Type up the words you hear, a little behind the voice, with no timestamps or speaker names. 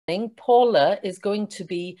Paula is going to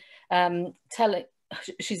be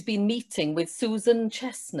she's been meeting with Susan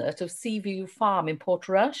Chesnutt of Seaview Farm in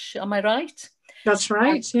Portrush. Am I right? That's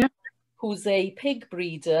right, yeah. Who's a pig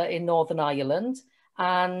breeder in Northern Ireland.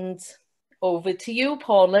 And over to you,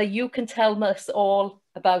 Paula. You can tell us all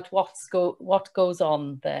about what goes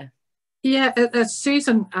on there. Yeah,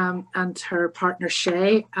 Susan and her partner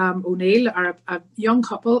Shay O'Neill are a young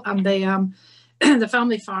couple, and they the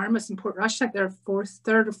family farm is in Portrush, like their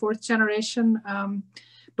third or fourth generation.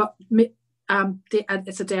 But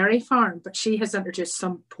it's a dairy farm, but she has introduced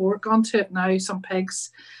some pork onto it now, some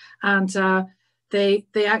pigs, and they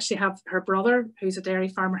actually have her brother, who's a dairy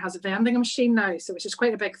farmer, has a vending machine now, so which is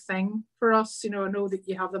quite a big thing for us. You know, I know that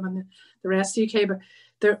you have them in the rest of the UK, but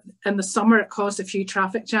in the summer it caused a few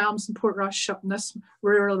traffic jams in Portrush up on this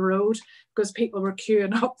rural road because people were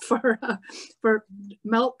queuing up for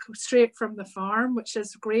milk straight from the farm, which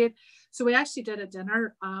is great. So we actually did a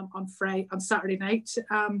dinner on Saturday night.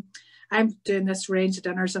 I'm doing this range of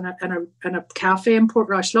dinners in a cafe in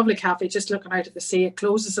Portrush, lovely cafe, just looking out at the sea. It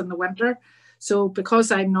closes in the winter. So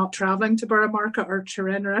because I'm not travelling to Borough Market or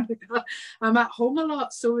Turin or anything, I'm at home a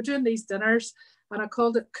lot. So we're doing these dinners, and I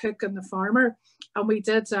called it Cook and the Farmer. And we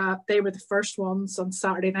did, they were the first ones on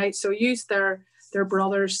Saturday night. So we used their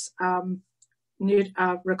brother's made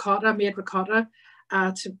ricotta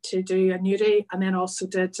to do a gnudi, and then also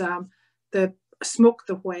did the smoke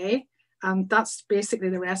the whey. And that's basically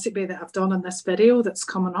the recipe that I've done in this video that's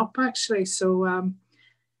coming up actually. So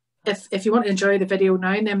if you want to enjoy the video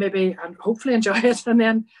now, and then maybe and hopefully enjoy it, and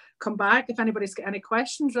then come back if anybody's got any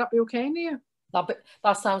questions, would that be okay, Nia?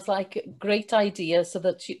 That sounds like a great idea, so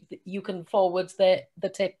that you can forward the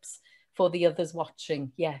tips for the others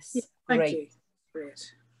watching. Yes, yeah, thank you.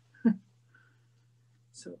 Great.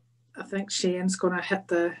 So I think Shane's going to hit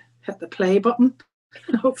the play button,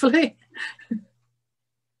 hopefully.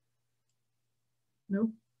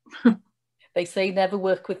 No. They say never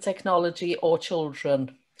work with technology or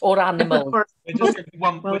children or animals. It's just going to be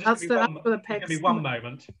one. Well, that's going to be one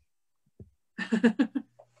moment.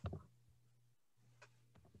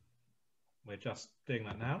 We're just doing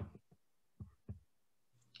that now.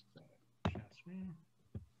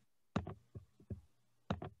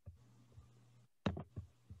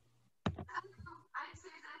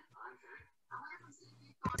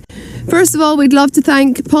 First of all, we'd love to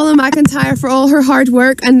thank Paula McIntyre for all her hard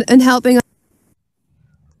work and helping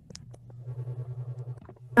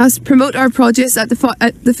us promote our produce at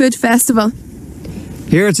the food festival.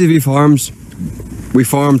 Here at Seaview Farms, we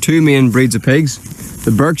farm two main breeds of pigs,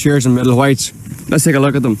 the Berkshires and Middle Whites. Let's take a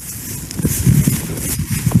look at them.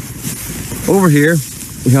 Over here,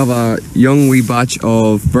 we have a young wee batch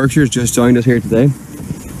of Berkshires just joined us here today.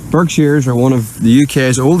 Berkshires are one of the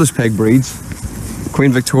UK's oldest pig breeds.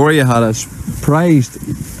 Queen Victoria had a prized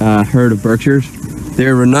herd of Berkshires.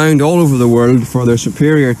 They're renowned all over the world for their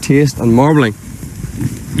superior taste and marbling.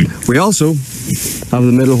 We also have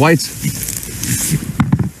the Middle Whites.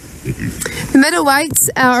 The Middle Whites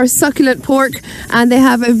are succulent pork, and they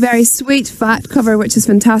have a very sweet fat cover, which is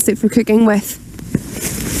fantastic for cooking with.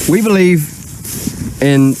 We believe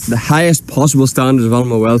in the highest possible standards of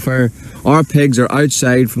animal welfare. Our pigs are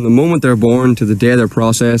outside from the moment they're born to the day they're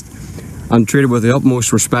processed and treated with the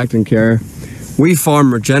utmost respect and care. We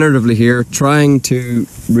farm regeneratively here, trying to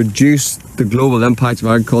reduce the global impact of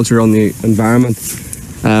agriculture on the environment.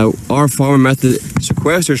 Our farming method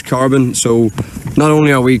sequesters carbon, so not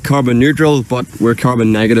only are we carbon neutral, but we're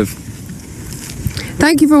carbon negative.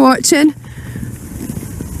 Thank you for watching.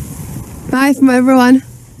 Bye from everyone.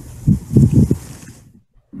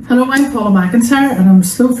 Hello, I'm Paula McIntyre, and I'm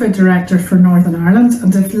Slow Food Director for Northern Ireland.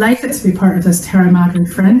 I'm delighted to be part of this Terra Madre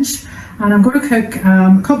Fringe, and I'm going to cook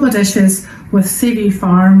a couple of dishes with Seaview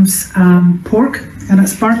Farms pork, and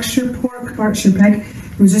it's Berkshire pork, Berkshire pig.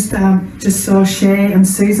 We just saw Shay and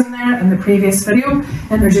Susan there in the previous video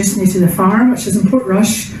introducing you to the farm, which is in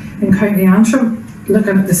Portrush in County Antrim,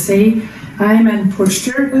 looking at the sea. I'm in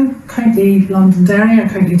Portrush, County Londonderry or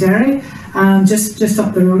County Derry, and just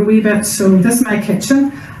up the road a wee bit. So this is my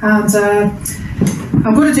kitchen, and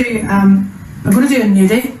I'm going to do a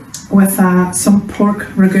gnudi with some pork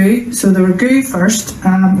ragu. So the ragu first.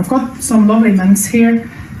 I've got some lovely mince here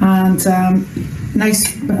and nice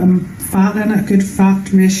fat in it, good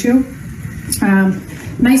fat ratio.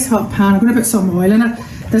 Nice hot pan. I'm going to put some oil in it.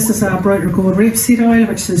 This is a Brighter Gold rapeseed oil,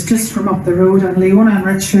 which is just from up the road, and Leona and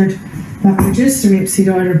Richard that produce the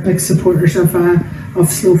rapeseed oil are big supporters of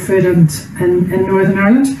slow food in Northern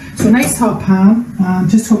Ireland. So nice hot pan,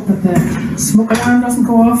 just hope that the smoke alarm doesn't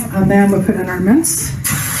go off, and then we'll put in our mince.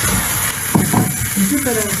 There's a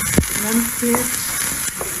bit of mince here, a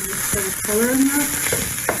bit of colour in there.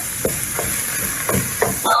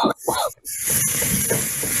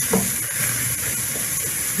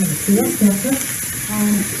 In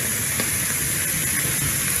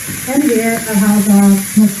here I have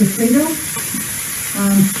mashed potatoes,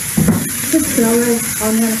 just celery,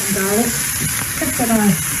 onion and garlic, just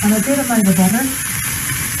and a good amount of butter.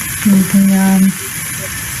 You can,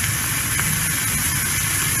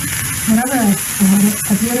 whenever I had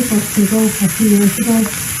a beautiful potato a few years ago,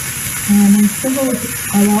 and spoke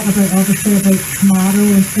a lot about obviously about tomato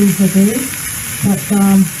and things like that, but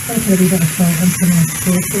there's a little bit of salt into my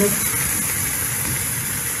potato.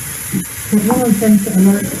 But one of the things that I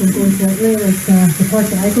learned from going to Italy is the part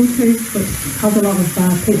that I go to, which has a lot of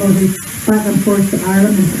people who back and forth to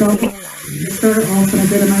Ireland and Scotland. They start it off with a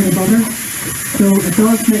good amount of butter, so it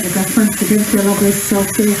does make a difference. It gives you a lovely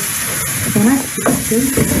salty finish.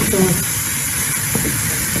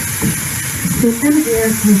 So in here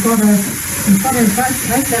we've got our I've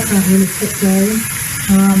let that really cook down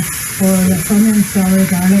for onion, celery,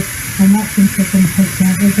 garlic, and that's been cooking quite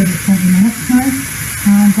gently for about 20 minutes now.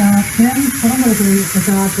 And then what I'm going to do is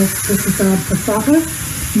add this is passata.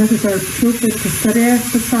 This is our chocolate pastilla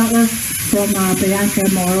passata from Bianca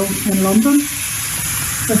Moro in London.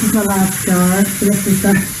 This is my last jar. So this is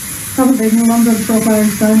haven't been in London for a while,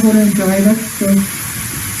 so I'm going to enjoy this. So there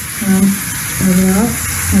we are.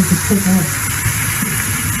 I'll just put that.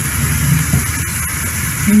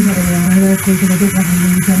 A little bit of water there because I don't want to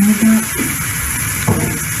lose any of that.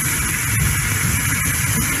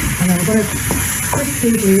 And I'm going to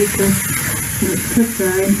quickly do this cook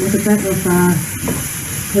down with a bit of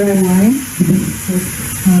red wine.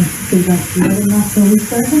 So that's red enough for a wee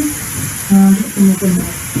second. And we're going to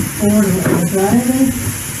pour a little bit of dry there.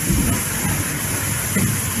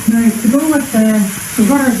 Now to go with the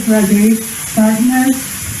butter ragu starting there,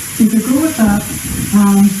 so to go with that,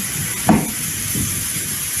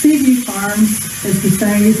 Seaview Farms is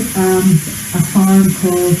beside a farm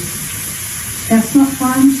called Chesnutt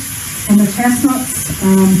Farm, and the Chesnutts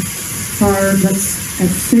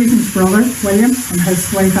it's Susan's brother William and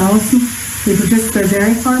his wife Alison. They produce their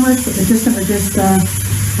dairy farmers, but they just introduced a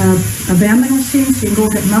vending machine so you can go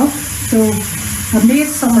get milk. So I've made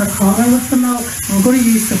some ricotta with the milk. I'm going to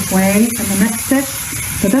use the whey in the next dish,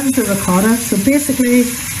 but this is the ricotta. So basically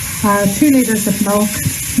 2 litres of milk,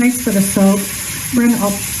 nice bit of salt, bring it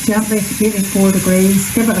up gently to 84 degrees,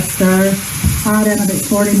 give it a stir, add in about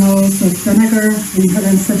 40 ml of vinegar, you put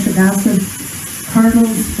in citric acid, curdle,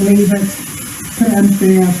 leave it, put it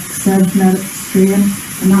into a sieve, let it strain,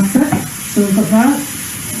 and that's it. So we've got that.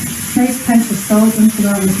 Nice pinch of salt into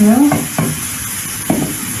that as well.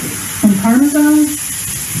 Some parmesan,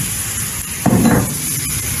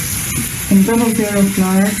 some 00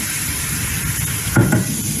 flour,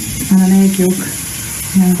 and an egg yolk.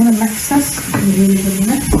 Now I'm going to mix this in a really good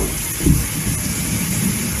mix.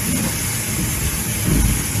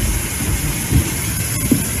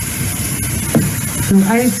 So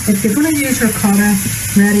if you're going to use ricotta,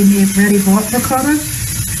 ready bought ricotta,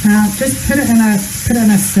 just put it in a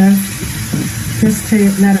sieve, just to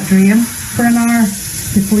let it drain for an hour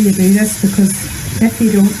before you do this, because if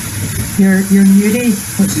you don't, your nudie,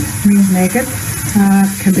 which means naked,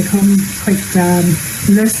 can become quite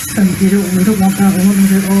loose, and we don't want that. We want them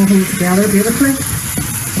to all hold together beautifully.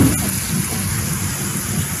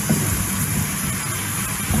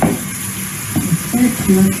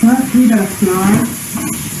 Okay, like that. A wee bit of flour.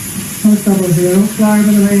 That's 00 flour,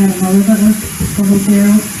 by the way, and another bit of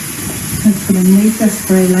 00. Just going to knead this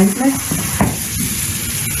very lightly.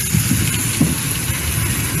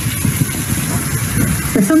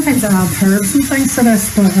 So sometimes I add herbs and things to this,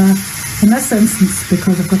 but in this instance,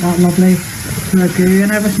 because I've got that lovely ragu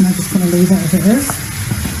and everything, I'm just going to leave it as it is.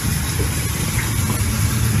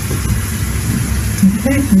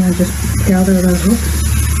 Okay, and then just gather that up.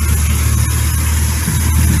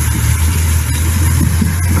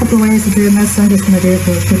 A couple of ways of doing this. I'm just going to do it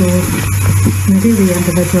with good old, I'm going to do the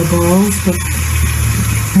individual balls, but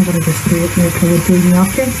I'm going to just do it like I would do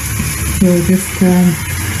gnocchi. So just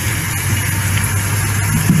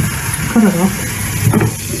cut it up,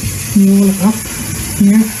 roll it up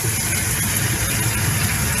here.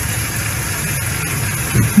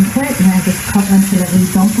 Okay, and I just cut into little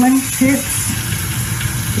dumpling shapes.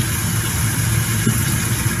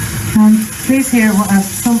 And these here,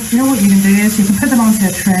 so you know what you can do is you can put them onto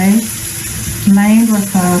a tray lined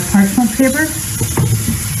with parchment paper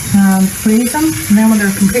and freeze them, and then when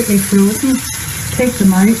they're completely frozen, take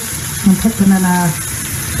them out and put them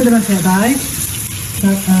into a bag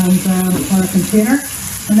or a container,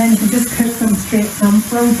 and then you can just cook them straight from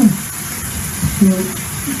frozen. So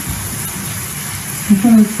it's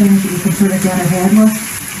one of those things that you can sort of get ahead with,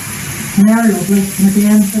 and they're lovely. And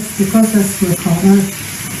again, just because this ricotta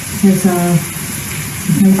is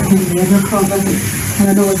Nice homemade cobbler. And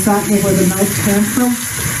I know exactly where the milk came from.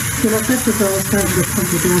 So look, this is all starting to come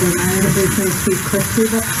together now. There's nice sweet crispy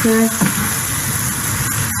bits there.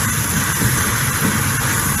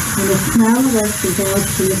 And the smell of this is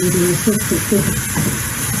absolutely delicious.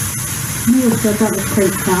 I know I said that was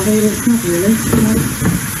quite fatty, but it's not really.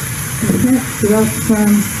 Okay, so that's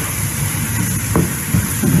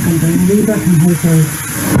I'll come down a wee bit and have our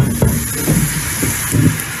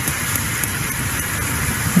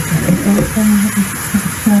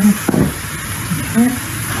okay.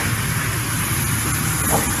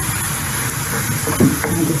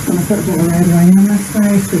 I'm just going to put a bit of red wine on this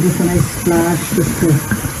now, so just a nice splash, just to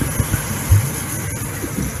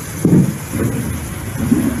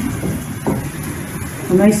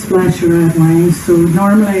a nice splash of red wine. So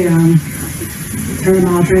normally Terry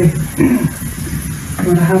Madry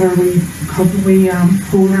would have our wee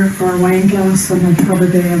holder for our wine glass, and I'd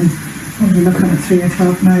probably be we'll be looking at 3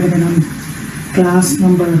 o'clock now to be on glass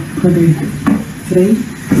number probably 3.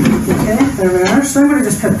 Okay, there we are. So I'm going to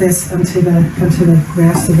just put this into the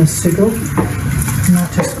rest of the sugo, and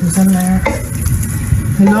that just goes in there.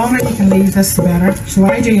 The longer you can leave this, the better. So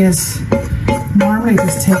what I do is normally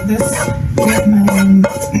just take this, get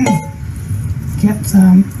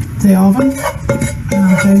the oven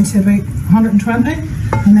down to about 120,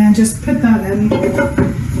 and then just put that in,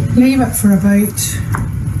 leave it for about,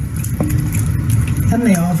 in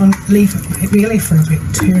the oven, leave it really for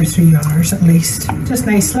about 2 or 3 hours at least. Just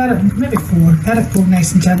nice, let it, maybe 4, let it go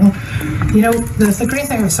nice and gentle. You know, the great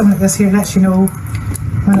thing with something like this here, it lets you know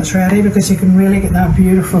when it's ready, because you can really get that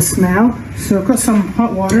beautiful smell. So I've got some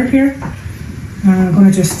hot water here. I'm going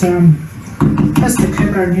to just that's to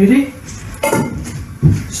cook our nudie.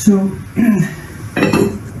 So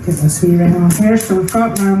get this wee ring on here. So we've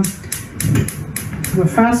got we're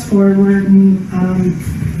fast forwarding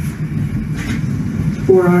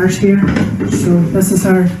 4 hours here. So this is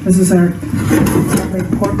our lovely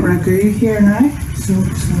pork ragu here now. So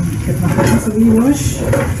just get my hands a wee wash.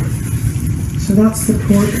 So that's the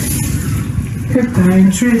pork cooked down.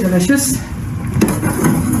 It's really delicious.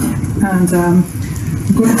 And I'm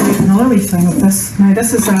going to do another wee thing with this. Now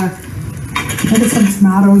this is I did some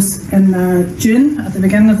tomatoes in June at the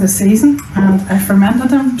beginning of the season, and I fermented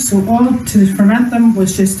them. So all to ferment them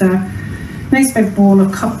was just a nice big bowl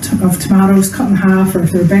of tomatoes cut in half, or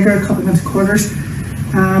if they're bigger, cut them into quarters.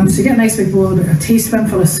 So you get a nice big bowl, a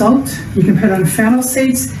teaspoonful of salt. You can put in fennel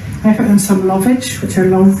seeds. I put in some lovage, which I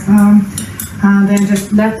love, and then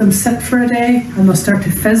just let them sit for a day, and they'll start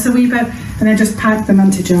to fizz a wee bit, and then just pack them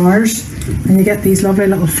into jars, and you get these lovely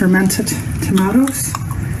little fermented tomatoes.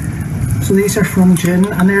 So these are from June,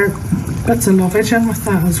 and there are bits of lovage in with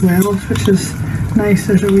that as well, which is nice.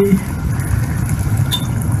 There's a wee.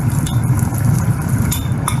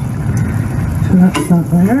 So that's that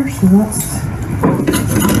there. So that's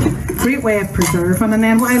a great way of preserving. And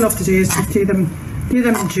then what I love to do is just do them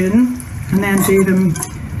in June, and then do them,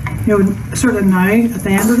 you know, sort of now at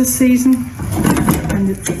the end of the season, and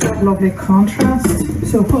it's that lovely contrast.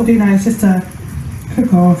 So what I'll do now is just to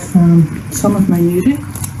cook off some of my nudie.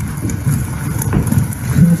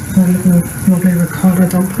 So lovely ricotta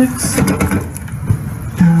dumplings,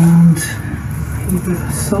 and a bit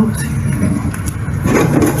of salt.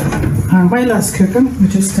 And while that's cooking, we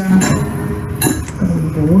just put a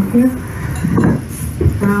little bowl here.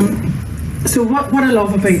 So what I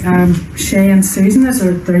love about Shay and Susan is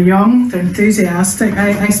they're young, they're enthusiastic.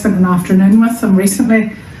 I spent an afternoon with them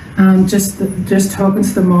recently, just talking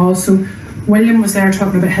to them all. So William was there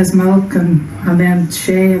talking about his milk, and then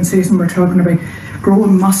Shay and Susan were talking about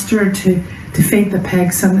growing mustard to feed the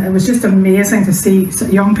pigs, and it was just amazing to see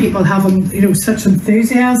young people having, you know, such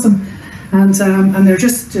enthusiasm, and they're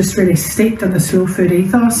just really steeped in the slow food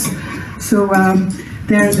ethos. So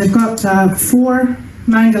they've got 4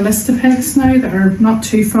 Mangalistan pigs now that are not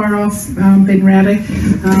too far off being ready.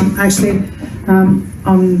 Actually, on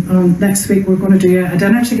next week we're going to do a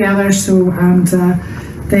dinner together. So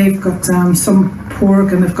they've got some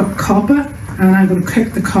pork, and they've got coppa, and I'm going to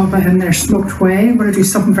cook the coppa in their smoked way. We're going to do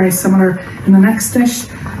something very similar in the next dish,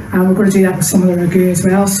 and we're going to do that with some of the ragu as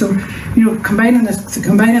well. So, you know, combining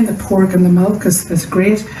the pork and the milk is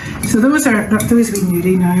great. So those wee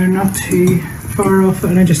nudie now are not too far off,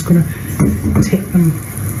 and I'm just going to take them.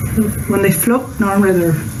 When they float, normally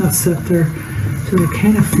they're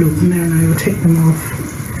kind of floating there now. We'll take them off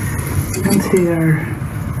into their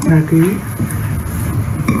ragu.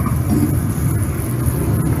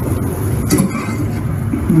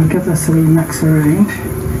 I'll give this a wee mix around.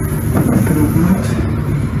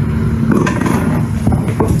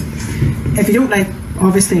 If you don't like,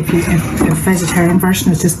 obviously, if vegetarian version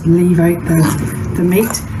is just leave out the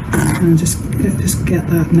meat, and just get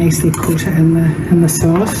that nicely coated in the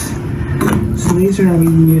sauce. So these are our wee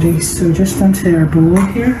nudies. So just into our bowl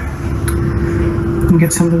here, and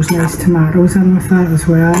get some of those nice tomatoes in with that as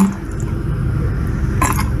well.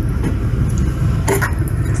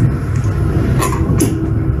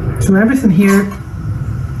 So everything here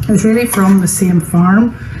is really from the same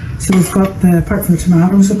farm. So we've got apart from the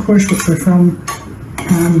tomatoes, of course, which are from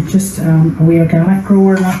just a wee organic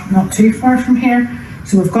grower not too far from here.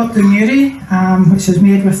 So we've got the newty, which is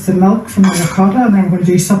made with the milk from the ricotta, and then we're going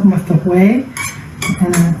to do something with the whey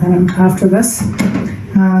after this.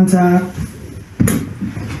 And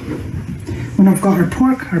then I've got our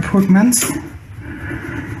pork mince,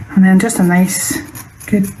 and then just a nice,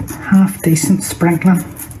 good, half decent sprinkling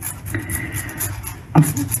of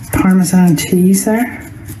Parmesan cheese there.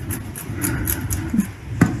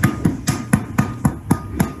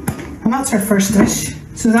 And that's our first dish.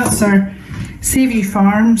 So that's our Seaview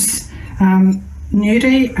Farms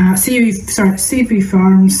Seaview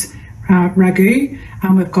Farms ragu,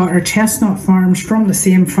 and we've got our Chesnutt Farms from the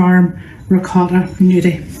same farm ricotta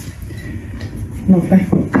nudie. Lovely.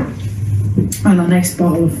 And a nice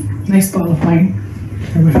bottle of wine.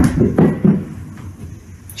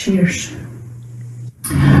 Cheers.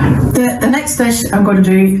 The next dish I'm going to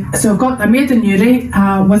do, so I made the nudie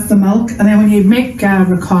with the milk, and then when you make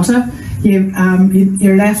ricotta,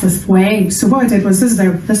 you're left with whey. So what I did was,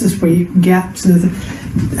 this is where you can get, so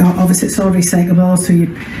obviously it's all recyclable, so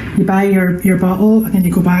you buy your bottle and then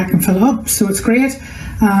you go back and fill it up, so it's great.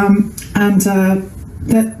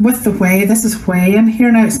 With the whey, this is whey in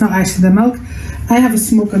here now, it's not actually the milk. I have a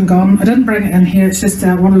smoking gun. I didn't bring it in here, it's just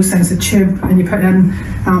one of those things, a tube, and you put in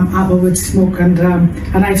applewood smoke, and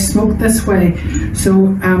I've smoked this way.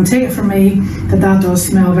 So take it from me that does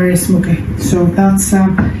smell very smoky. So that's,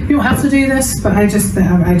 you don't have to do this, but I just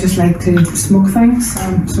like to smoke things,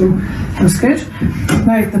 so that's good.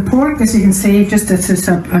 Now the pork, as you can see, it's just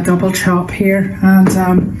a double chop here, and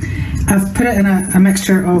I've put it in a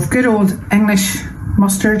mixture of good old English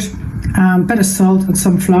mustard, bit of salt and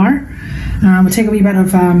some flour. We'll take a wee bit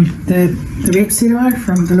of the rapeseed oil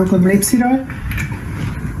from the local rapeseed oil,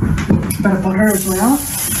 a bit of butter as well,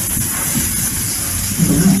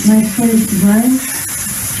 nicely browned.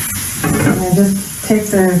 And I just take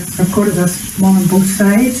I've coated this one on both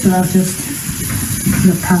sides, so I'll just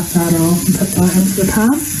pat that off and put that into the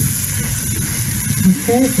pan.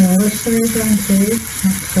 Okay, the other side down too.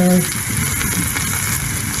 That's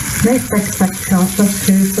nice big thick chocolate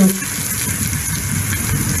too, so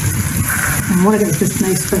I want to get this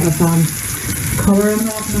nice bit of colour in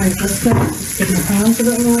that when I twist it, just give my hands a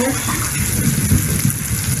little wash.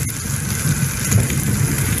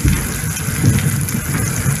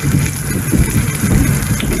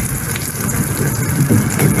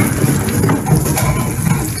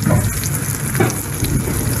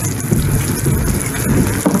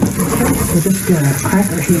 So just get a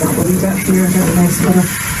cracker here, a wee bit here, and get a nice butter.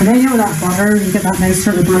 And then you know that butter, you get that nice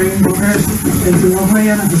sort of brown butter, there's lovely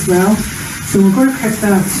in it as well. So we're going to cook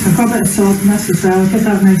that. I've got a bit of salt in this as well, get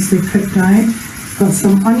that nicely cooked down. Got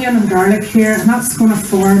some onion and garlic here, and that's going to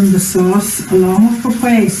form the sauce along with the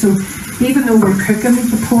whey. So even though we're cooking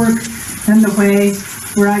the pork in the whey,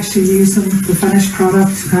 we're actually using the finished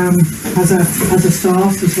product as a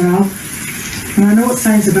sauce as well. And I know it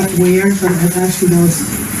sounds a bit weird, but it actually does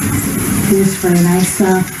taste very nice.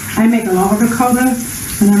 I make a lot of ricotta,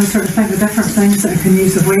 and then I sort of think of different things that I can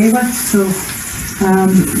use the whey with. So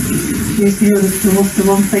the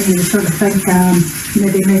one thing you sort of think,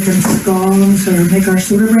 maybe making scones or make our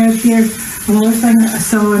soda bread here. Another thing that I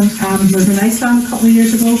saw was in Iceland a couple of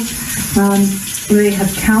years ago, they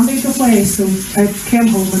had candied the whey, so I came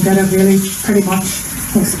home and did it really pretty much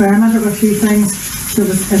experimented with a few things. So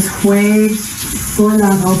it's whey, boil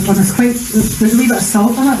that up, and there's a wee bit of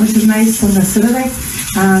salt in it, which is nice, and the acidity,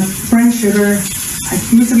 brown sugar, I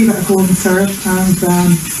use a wee bit of golden syrup and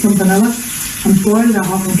some vanilla, and boil that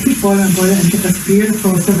up and keep boiling and boiling and get this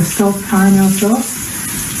beautiful sort of salt caramel sauce.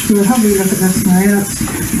 So we'll have a wee look at this now.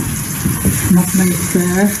 That's not nice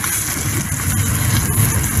there.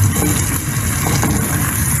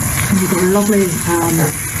 And you've got a lovely bath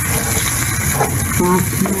milk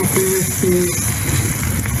here too.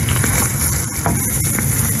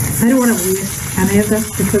 I don't want to waste any of this,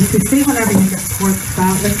 because you see whenever you get pork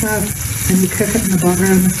fat like that and you cook it in the butter,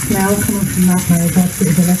 and the smell coming from that now is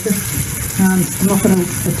absolutely delicious. And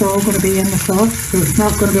it's all going to be in the sauce, so it's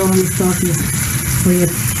not going to be one of these sauces where you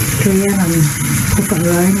drain and cook it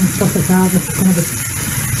around and stuff like that. It's going to be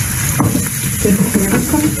good to flavour.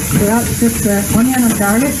 So that's just the onion and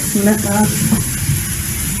garlic, so let that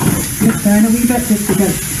get down a wee bit just to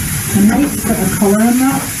get a nice bit of colour in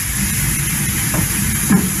that.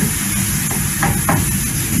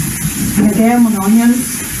 And again, when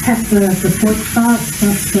onions hit the pork fat,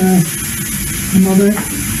 that's another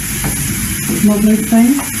lovely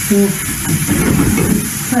thing. So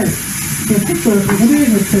I think we're going to do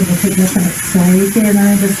this, we'll take this on its side here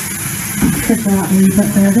now, just cook that a wee bit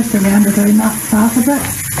there, just to render down that fat a bit.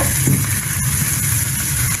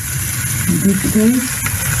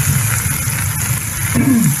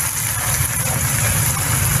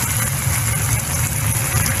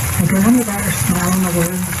 Again, the better smell in the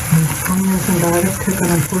world, and onions and garlic cooking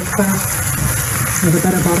in pork fat with a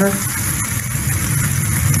bit of butter.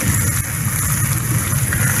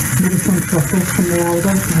 Maybe some truffles from the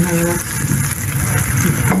Aldi,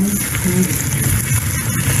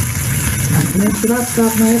 and so that's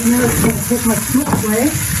that now. Now I'm going to put my smoke away.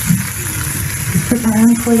 Just put my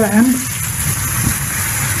hand further in.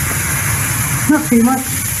 Not too much.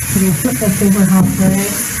 So we'll flip this over halfway.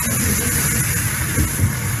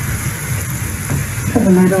 Put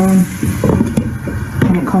the lid on.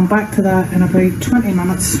 And we'll come back to that in about 20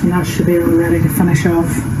 minutes, and that should be all ready to finish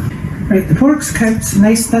off. Right, the pork's cooked,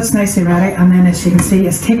 nice. That's nicely ready, and then as you can see,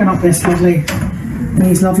 it's taken up these lovely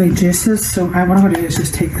juices. So what I'm going to do is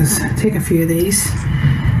just take a few of these.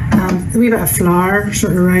 A wee bit of flour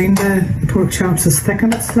sort of around the pork chops has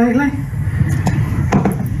thickened it slightly.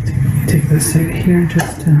 Take this out of here,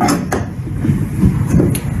 just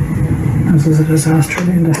this is a disaster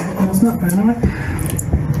into it's not bad, anyway.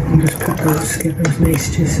 I'll just put get those nice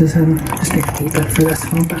juices in. Just take a wee bit for this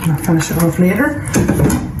one, but I'll finish it off later.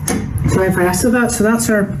 So I've rested that. So that's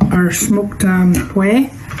our smoked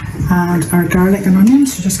whey and our garlic and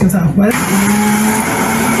onions. So just give that a whisk.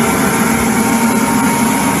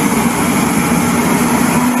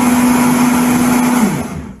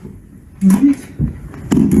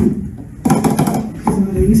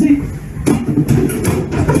 Easy.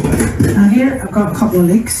 And here I've got a couple of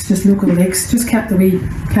leeks, just local leeks. Just kept the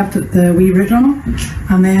wee root on them,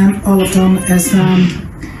 and then all I've done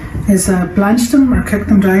is blanched them or cooked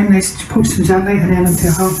them down, nice, poached them gently, and then into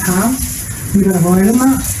a hot pan. A wee bit of oil in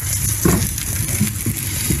that.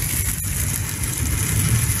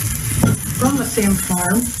 From the same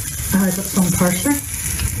farm, I got some parsley.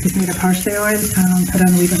 Just made a parsley oil and put in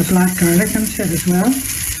a wee bit of black garlic into it as well.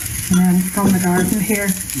 And then from the garden here,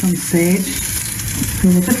 some sage. So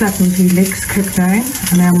we'll just let those wee leeks cook down,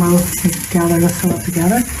 and then we'll gather this all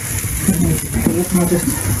together. I'll just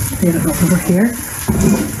clean it up over here.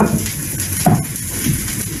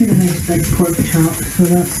 Here's a nice big pork chop, so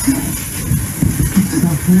that's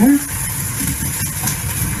up there.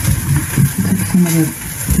 Take some of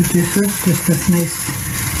the juices, just this nice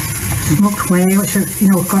smoked whey, which is,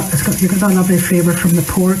 you've got that lovely flavour from the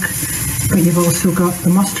pork, but you've also got the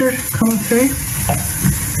mustard coming through.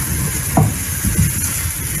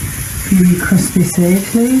 A few crispy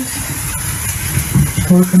sage leaves,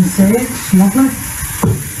 pork and sage, lovely.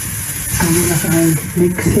 And we look at our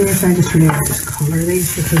leeks here, so I just really like to colour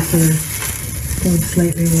these because they're still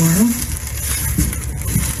slightly warm.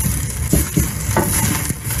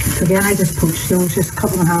 So again, I just poached those, just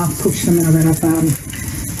cut them in half, poached them in a bit of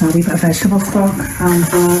a wee bit of vegetable stock, and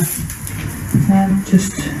then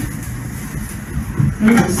just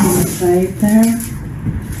right on the side there.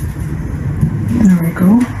 There we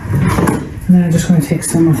go. And then I'm just going to take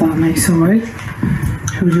some of that nice oil.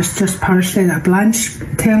 So just parsley that blanch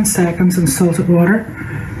 10 seconds in salted water,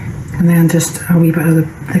 and then just a wee bit of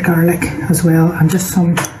the garlic as well, and just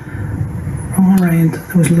some all around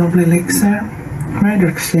those lovely leeks there, around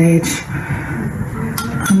our sage.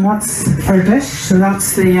 And that's our dish. So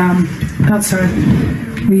that's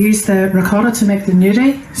we use the ricotta to make the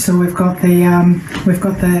gnudi. So we've got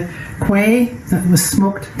the whey that was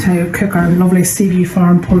smoked to cook our lovely Seaview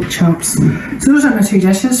Farm pork chops. So those are my two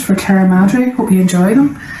dishes for Terra Madre. Hope you enjoy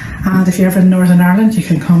them. And if you're ever in Northern Ireland, you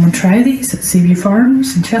can come and try these at Seaview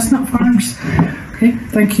Farms and Chesnutt Farms. Okay,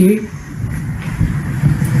 thank you.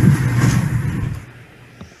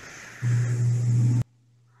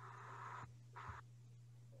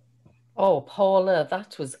 Oh, Paula,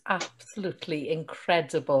 that was absolutely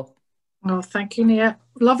incredible. Oh, thank you, Nia.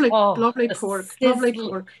 Lovely pork. Lovely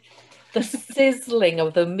pork. The sizzling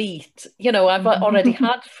of the meat. I've already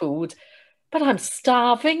had food, but I'm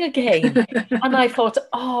starving again. And I thought,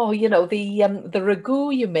 the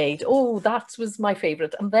ragu you made, that was my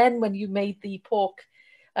favourite. And then when you made the pork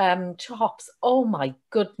chops, oh my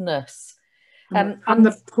goodness. And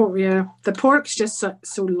the pork's just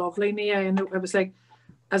so lovely, Nia. And it was like,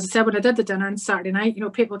 as I said, when I did the dinner on Saturday night,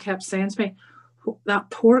 people kept saying to me, that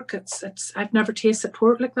pork, it's I've never tasted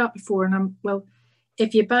pork like that before. And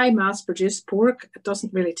if you buy mass-produced pork, it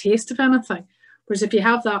doesn't really taste of anything. Whereas if you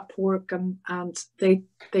have that pork, and they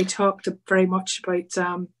talked very much about,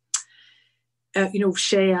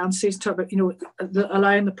 Shay and Susan talk about,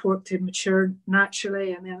 allowing the pork to mature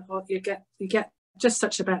naturally, and then you get just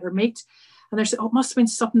such a better meat. And they said, it must have been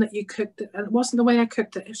something that you cooked, and it wasn't the way I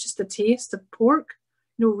cooked it. It was just the taste of pork,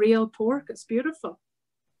 real pork. It's beautiful.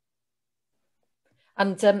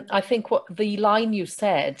 And I think what the line you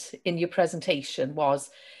said in your presentation was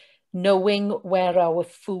knowing where our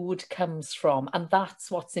food comes from. And that's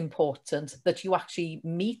what's important, that you actually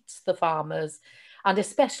meet the farmers. And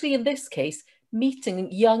especially in this case,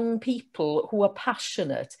 meeting young people who are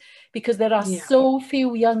passionate, because there are so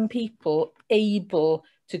few young people able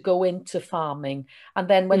to go into farming. And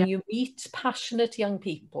then when you meet passionate young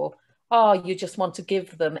people, you just want to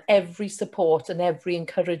give them every support and every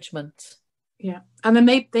encouragement. Yeah, and then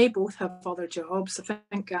they both have other jobs. I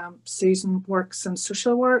think Susan works in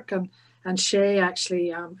social work, and Shay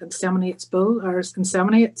actually inseminates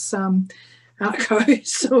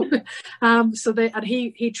cows. So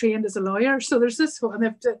he trained as a lawyer. So there's this whole,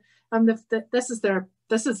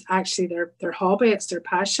 this is actually their hobby. It's their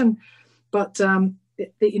passion. But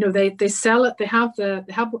they sell it. They have the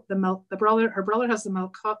milk. Her brother has the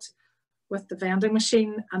milk cart with the vending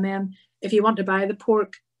machine, and then if you want to buy the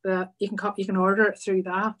pork, you can order it through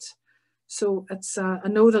that. So it's I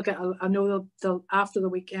know they'll after the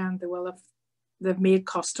weekend they've made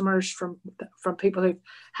customers from people who've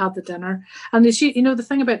had the dinner. And the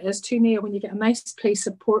thing about it is too, Nia, when you get a nice piece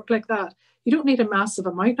of pork like that, you don't need a massive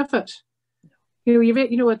amount of it.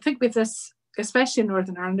 I think with this, especially in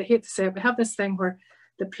Northern Ireland, I hate to say it, we have this thing where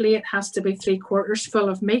the plate has to be 3/4 full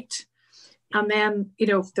of meat. And then,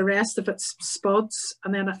 the rest of it's spuds,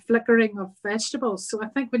 and then a flickering of vegetables. So I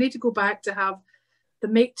think we need to go back to have the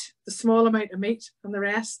meat, the small amount of meat, and the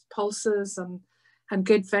rest pulses and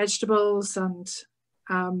good vegetables and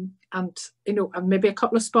maybe a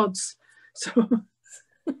couple of spuds. So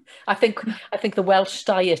I think the Welsh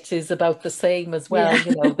diet is about the same as well.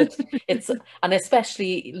 Yeah. That it's, and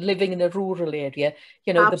especially living in a rural area,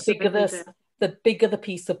 Absolutely. the bigger the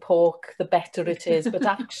piece of pork, the better it is. But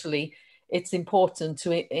actually, it's important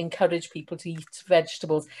to encourage people to eat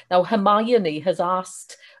vegetables. Now, Hermione has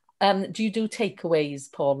asked, do you do takeaways,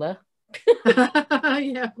 Paula?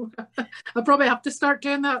 Yeah, I'll probably have to start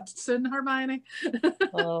doing that soon, Hermione.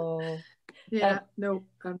 Oh. Yeah, no,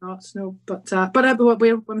 I'm not. No, but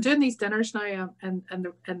I'm doing these dinners now, and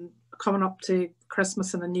coming up to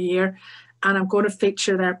Christmas and the New Year, and I'm going to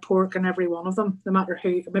feature their pork in every one of them, no matter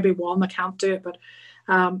who. Maybe one I can't do it, but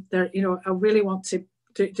I really want to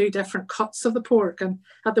do different cuts of the pork. And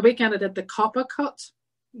at the weekend I did the coppa cut,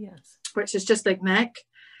 yes, which is just like neck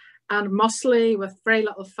and muscly with very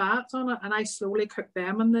little fat on it, and I slowly cook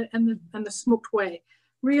them in the smoked way.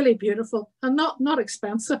 Really beautiful and not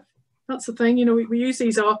expensive. That's the thing, we use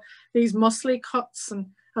these muscly cuts and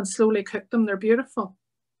slowly cook them. They're beautiful.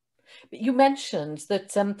 You mentioned that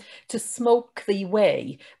to smoke the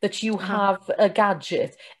whey, that you have a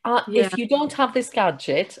gadget. If you don't have this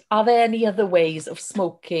gadget, are there any other ways of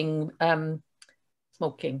smoking?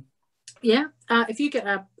 Yeah, if you get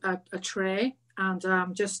a tray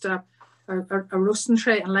and just a roasting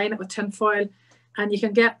tray and line it with tin foil, and you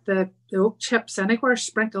can get the oak chips anywhere,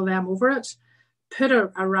 sprinkle them over it, put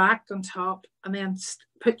a rack on top, and then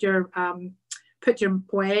put your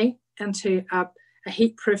whey into a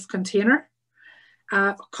heat-proof container.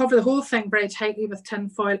 Cover the whole thing very tightly with tin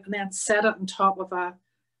foil, and then set it on top of a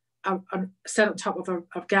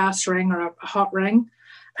gas ring or a hot ring.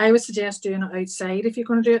 I would suggest doing it outside if you're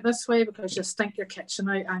going to do it this way, because you'll stink your kitchen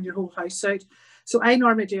out and your whole house out. So I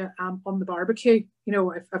normally do it on the barbecue.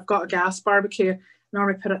 If I've got a gas barbecue, I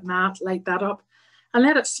normally put it in that, light that up, and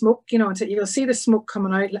let it smoke, until you'll see the smoke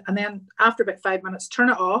coming out. And then after about 5 minutes, turn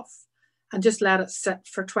it off and just let it sit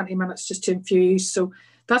for 20 minutes just to infuse. So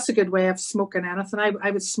that's a good way of smoking anything.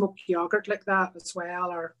 I would smoke yogurt like that as well,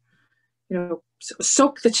 or,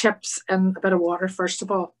 soak the chips in a bit of water first of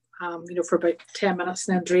all, for about 10 minutes,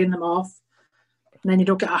 and then drain them off. And then you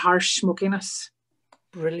don't get a harsh smokiness.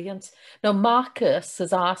 Brilliant. Now, Marcus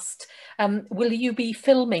has asked, will you be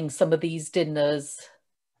filming some of these dinners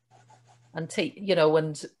and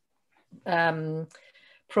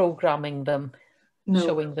programming them,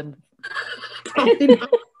 showing them? Probably not,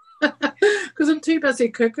 because I'm too busy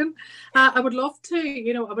cooking. I would love to,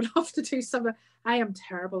 I would love to do something. I am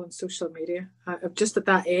terrible in social media. I'm just at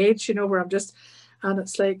that age, where I'm just, and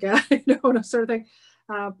it's like, that sort of thing.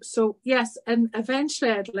 So yes, and eventually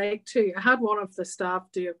I'd like to. I had one of the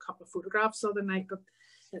staff do a couple of photographs the other night, but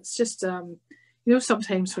it's just,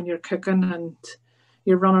 sometimes when you're cooking and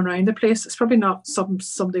you're running around the place. It's probably not something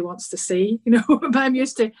somebody wants to see, you know. But I'm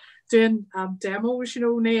used to doing demos, you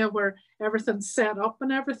know, Nia, where everything's set up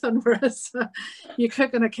and everything, whereas you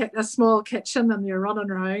cook in a small kitchen and you're running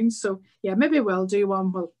around. So yeah, maybe we'll do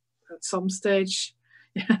one at some stage.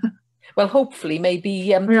 Yeah. Well, hopefully, maybe,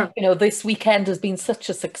 you know, this weekend has been such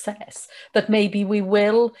a success that maybe we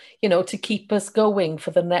will, you know, to keep us going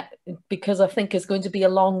for the net, because I think it's going to be a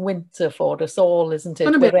long winter for us all, isn't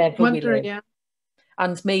it? Wherever we live. Yeah.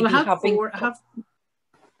 And maybe I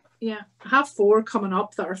have 4 coming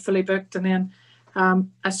up that are fully booked. And then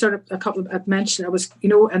I started a couple I'd mentioned, I was, you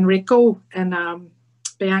know, Enrico and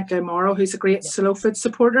Bianca Morrow, who's a great slow food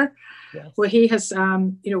supporter. Yes. Well, he has,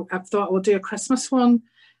 you know, I thought we'll do a Christmas one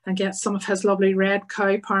and get some of his lovely red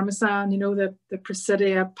cow parmesan, you know, the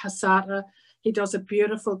Presidia passata. He does a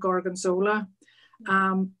beautiful gorgonzola.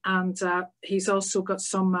 And he's also got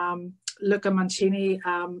some Luca Mancini,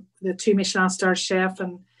 the 2 Michelin star chef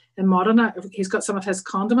in Modena. He's got some of his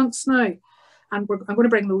condiments now. And I'm going to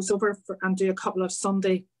bring those over and do a couple of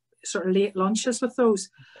Sunday sort of late lunches with those.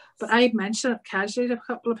 But I mentioned it casually to a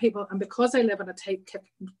couple of people, and because I live in a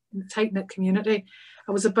tight-knit community,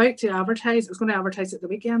 I was about to advertise. I was going to advertise at the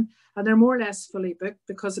weekend, and they're more or less fully booked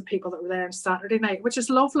because of people that were there on Saturday night, which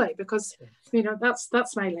is lovely because, you know,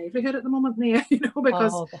 that's my livelihood at the moment, Nia, you know,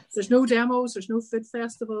 because there's no demos, there's no food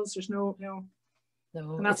festivals, there's no, you know.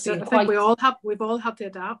 No, and that's it. I think we've all had to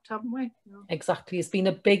adapt, haven't we? You know? Exactly. It's been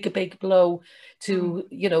a big blow to,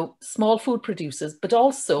 you know, small food producers, but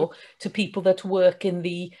also to people that work in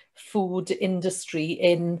the food industry,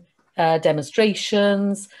 in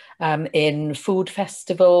demonstrations, in food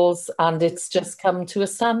festivals, and it's just come to a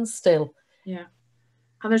standstill. Yeah.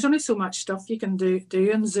 And there's only so much stuff you can do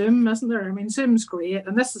in Zoom, isn't there? I mean, Zoom's great.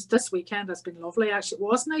 And this weekend has been lovely. Actually, it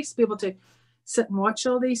was nice to be able to sit and watch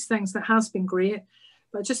all these things. That has been great.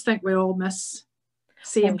 But I just think we all miss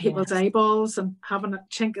seeing people's eyeballs and having a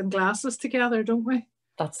chink in glasses together, don't we?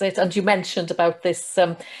 That's it. And you mentioned about this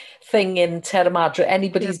thing in Terra Madre.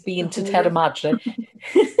 Anybody's been to Terra Madre.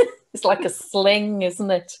 It's like a sling,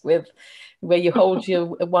 isn't it? Where you hold your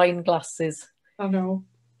wine glasses. I know.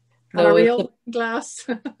 No, and a real glass.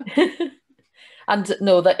 And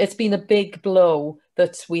no, that it's been a big blow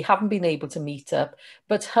that we haven't been able to meet up.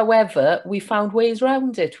 But however, we found ways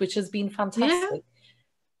around it, which has been fantastic.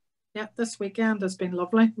 Yeah, this weekend has been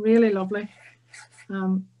lovely, really lovely.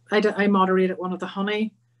 I moderated one of the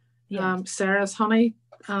honey, Sarah's honey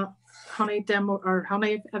demo or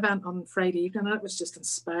honey event on Friday evening, and it was just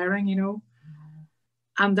inspiring, you know.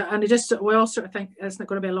 And we all sort of think, isn't it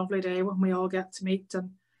going to be a lovely day when we all get to meet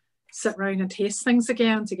and sit around and taste things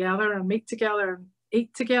again together and meet together and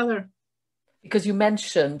eat together. Because you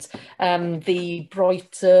mentioned the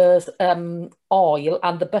brighter oil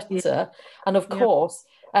and the butter, and of course,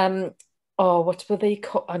 what were they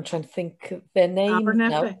called? I'm trying to think their names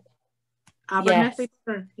now. Abernethy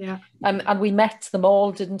butter, yeah. And we met them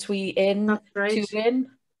all, didn't we? In That's right. Turin.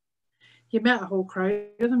 You met a whole crowd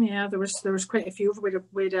of them, yeah. There was quite a few. We'd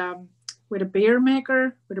a beer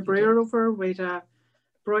maker, we'd a brewer over, we'd a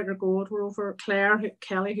Broider Gold were over,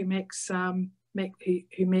 Kelly who makes jams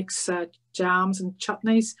and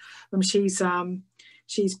chutneys.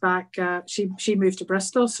 She's back. She moved to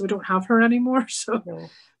Bristol, so we don't have her anymore. So,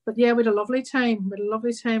 but yeah, we had a lovely time. We had a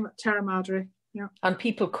lovely time at Terra Madre. Yeah. And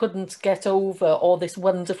people couldn't get over all this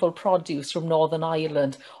wonderful produce from Northern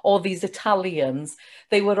Ireland. All these Italians,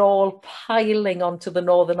 they were all piling onto the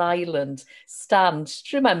Northern Ireland stand.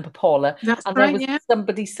 Do you remember, Paula? That's and right, there was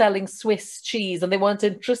somebody selling Swiss cheese, and they weren't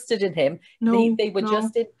interested in him. No, they were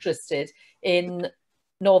just interested in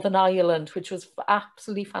Northern Ireland, which was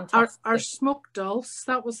absolutely fantastic. Our smoked dulse,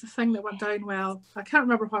 that was the thing that went down well. I can't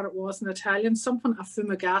remember what it was in Italian, something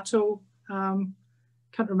affumigato.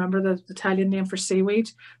 Can't remember the Italian name for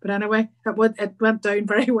seaweed, but anyway, it went down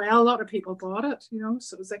very well. A lot of people bought it, you know.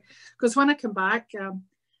 So it was like, because when I came back,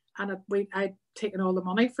 I'd taken all the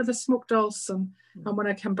money for the smoked dulse, and when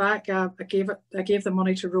I came back, I gave the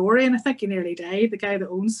money to Rory, and I think he nearly died. The guy that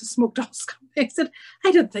owns the smoked dulse company, he said,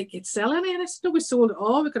 "I didn't think you'd sell any," and I said, "No, we sold it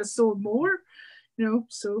all. We could have sold more," you know.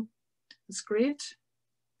 So it's great.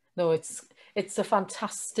 No, it's a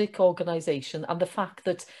fantastic organisation, and the fact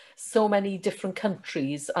that so many different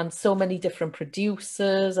countries and so many different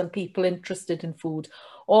producers and people interested in food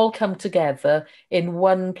all come together in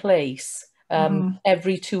one place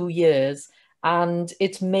every 2 years, and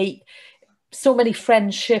it's made so many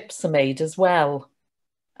friendships are made as well.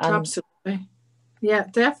 And absolutely, yeah,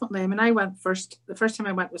 definitely. I mean, I went first. The first time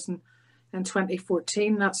I went was in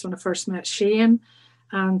 2014. That's when I first met Shane.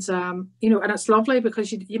 And, you know, and it's lovely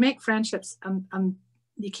because you make friendships and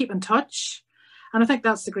you keep in touch. And I think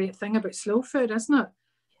that's the great thing about slow food, isn't it?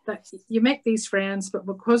 That you make these friends, but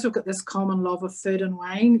because we've got this common love of food and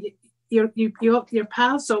wine, your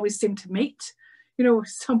paths always seem to meet,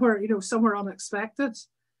 somewhere unexpected.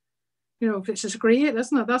 Which is great,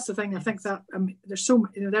 isn't it? That's the thing. I think that there's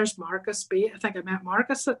there's Marcus B. I think I met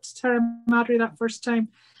Marcus at Terra Madre that first time,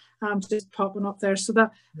 just popping up there. So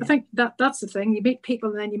that I think that's the thing. You meet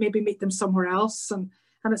people and then you maybe meet them somewhere else, and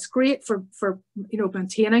it's great for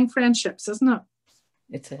maintaining friendships, isn't it?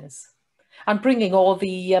 It is, and bringing all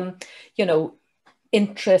the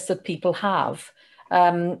interests that people have,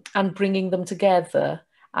 and bringing them together.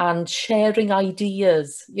 And sharing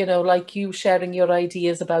ideas, like you sharing your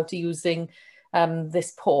ideas about using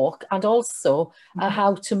this pork, and also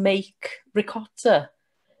how to make ricotta.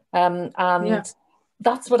 And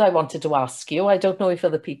that's what I wanted to ask you. I don't know if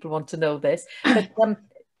other people want to know this, but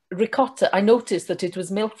ricotta, I noticed that it was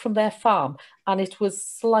milk from their farm and it was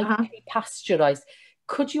slightly pasteurized.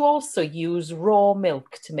 Could you also use raw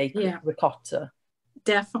milk to make ricotta?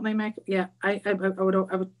 Definitely make it. Yeah, I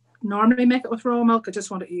would normally make it with raw milk. I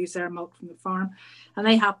just want to use their milk from the farm, and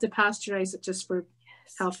they have to pasteurize it just for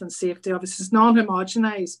health and safety. Obviously, it's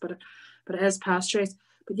non-homogenized, but it is pasteurized.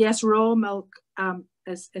 But yes, raw milk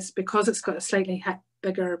is because it's got a slightly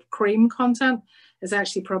bigger cream content, is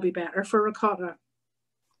actually probably better for ricotta.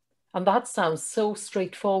 And that sounds so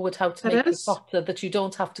straightforward, how to make ricotta, that you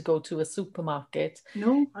don't have to go to a supermarket.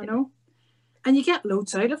 No, I know. And you get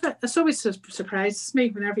loads out of it. This always surprises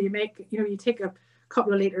me whenever you make, you take a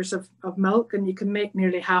couple of litres of milk and you can make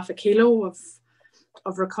nearly half a kilo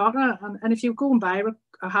of ricotta. And if you go and buy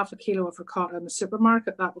a half a kilo of ricotta in the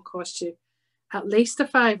supermarket, that will cost you at least a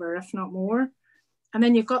 £5, if not more. And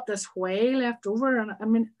then you've got this whey left over. And I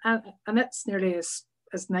mean, and it's nearly as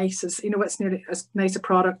nice as, it's nearly as nice a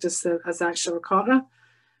product as the actual ricotta.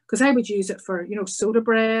 Because I would use it for, soda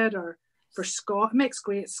bread or for scone. It makes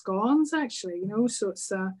great scones, actually, so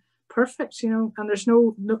it's perfect, and there's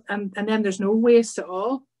and then there's no waste at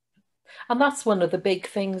all. And that's one of the big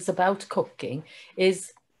things about cooking,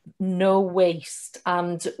 is no waste,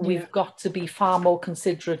 and we've got to be far more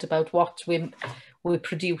considerate about what we're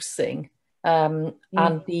producing,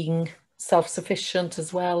 and being self-sufficient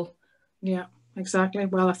as well. Yeah, exactly.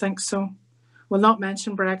 Well, I think so. We'll not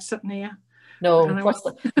mention Brexit, Nia. No,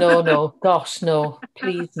 gosh, no,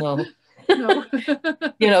 please, no.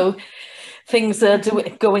 No. Things are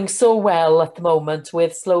going so well at the moment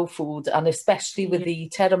with slow food, and especially with the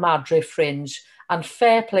Terra Madre Fringe. And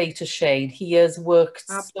fair play to Shane. He has worked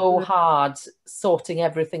so hard sorting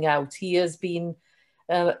everything out. He has been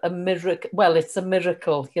a miracle. Well, it's a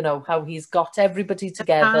miracle, how he's got everybody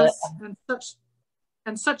together.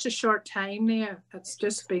 In such a short time, Nia. It's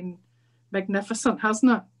just been magnificent,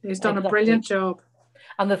 hasn't it? He's done a brilliant job.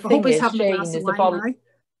 And the thing is, Shane is the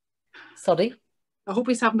Sorry? I hope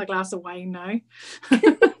he's having a glass of wine now.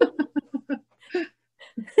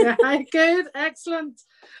 Yeah, good, excellent.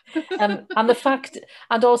 And the fact,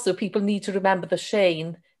 and also people need to remember that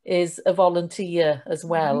Shane is a volunteer as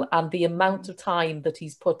well, and the amount of time that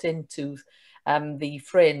he's put into the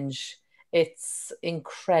Fringe, it's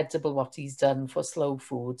incredible what he's done for slow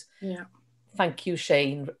food. Yeah. Thank you,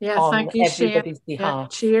 Shane. Yeah, thank you, everybody's Shane. behalf. Yeah,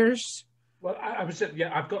 cheers. Well,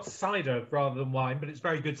 I've got cider rather than wine, but it's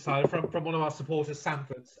very good cider from one of our supporters,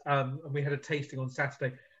 Sanford's, and we had a tasting on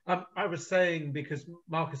Saturday. I was saying, because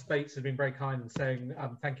Marcus Bates has been very kind and saying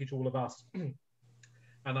thank you to all of us,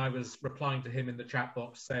 and I was replying to him in the chat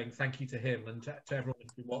box saying thank you to him and to everyone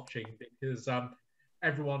who's been watching, because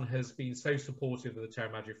everyone has been so supportive of the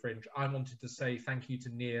Terra Madre Fringe. I wanted to say thank you to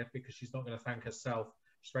Nia, because she's not going to thank herself.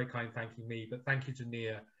 She's very kind thanking me, but thank you to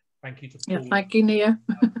Nia. Thank you to Paul. Yeah, thank you, Nia.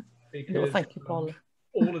 Because thank you, Paula.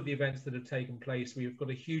 All of the events that have taken place, we've got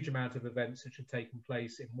a huge amount of events which have taken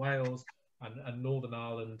place in Wales and Northern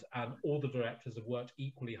Ireland, and all the directors have worked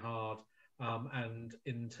equally hard. And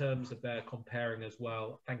in terms of their comparing as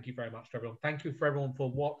well, thank you very much to everyone. Thank you for everyone for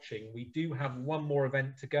watching. We do have one more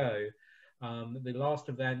event to go. The last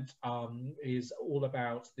event is all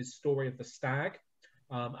about this story of the stag.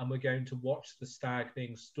 And we're going to watch the stag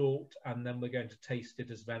being stalked, and then we're going to taste it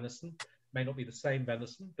as venison. May not be the same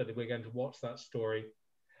venison, but we're going to watch that story.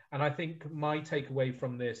 And I think my takeaway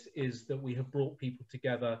from this is that we have brought people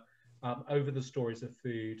together over the stories of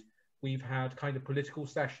food. We've had kind of political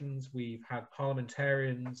sessions, we've had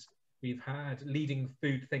parliamentarians, we've had leading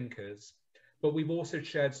food thinkers, but we've also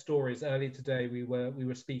shared stories. Earlier today, we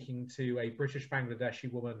were speaking to a British Bangladeshi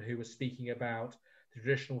woman who was speaking about the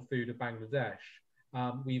traditional food of Bangladesh.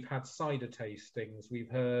 We've had cider tastings, we've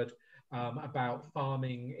heard about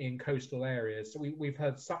farming in coastal areas. So we've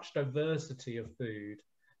heard such diversity of food,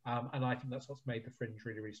 and I think that's what's made the Fringe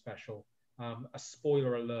really, really special. a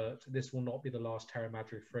spoiler alert, this will not be the last Terra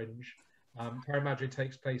Madre Fringe. Terra Madre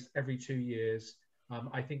takes place every 2 years.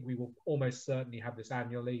 I think we will almost certainly have this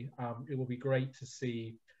annually. It will be great to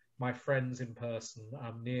see my friends in person,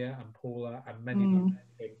 Nia and Paula and many of them.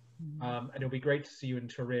 And it'll be great to see you in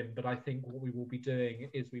Turin, but I think what we will be doing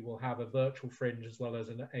is we will have a virtual Fringe as well as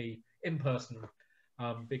an in-person,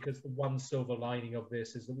 because the one silver lining of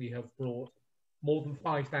this is that we have brought more than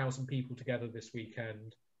 5,000 people together this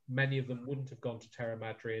weekend. Many of them wouldn't have gone to Terra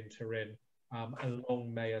Madre in Turin, and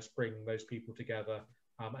long may us bring those people together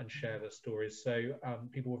and share their stories. So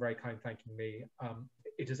people were very kind thanking me.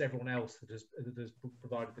 It is everyone else that has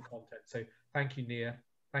provided the content. So thank you, Nia.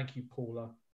 Thank you, Paula.